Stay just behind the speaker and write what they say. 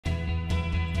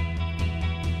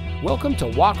Welcome to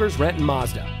Walker's Renton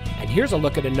Mazda, and here's a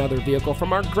look at another vehicle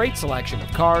from our great selection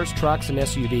of cars, trucks, and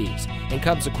SUVs, and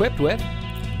comes equipped with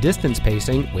distance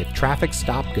pacing with traffic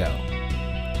stop-go,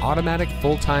 automatic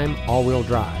full-time all-wheel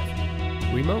drive,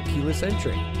 remote keyless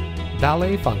entry,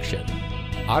 valet function,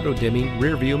 auto-dimming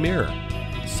rear-view mirror,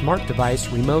 smart device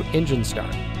remote engine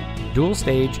start,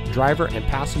 dual-stage driver and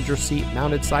passenger seat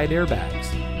mounted side airbags,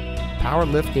 power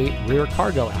liftgate rear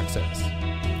cargo access,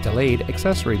 delayed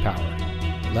accessory power,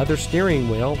 leather steering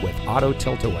wheel with auto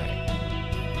tilt-away.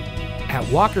 At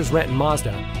Walker's Renton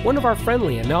Mazda, one of our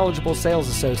friendly and knowledgeable sales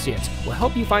associates will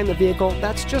help you find the vehicle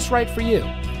that's just right for you.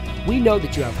 We know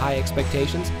that you have high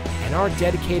expectations, and our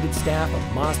dedicated staff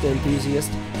of Mazda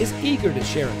enthusiasts is eager to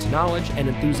share its knowledge and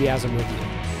enthusiasm with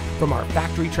you. From our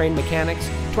factory-trained mechanics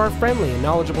to our friendly and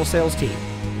knowledgeable sales team,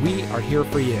 we are here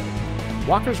for you.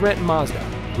 Walker's Renton Mazda.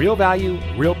 Real value,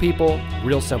 real people,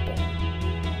 real simple.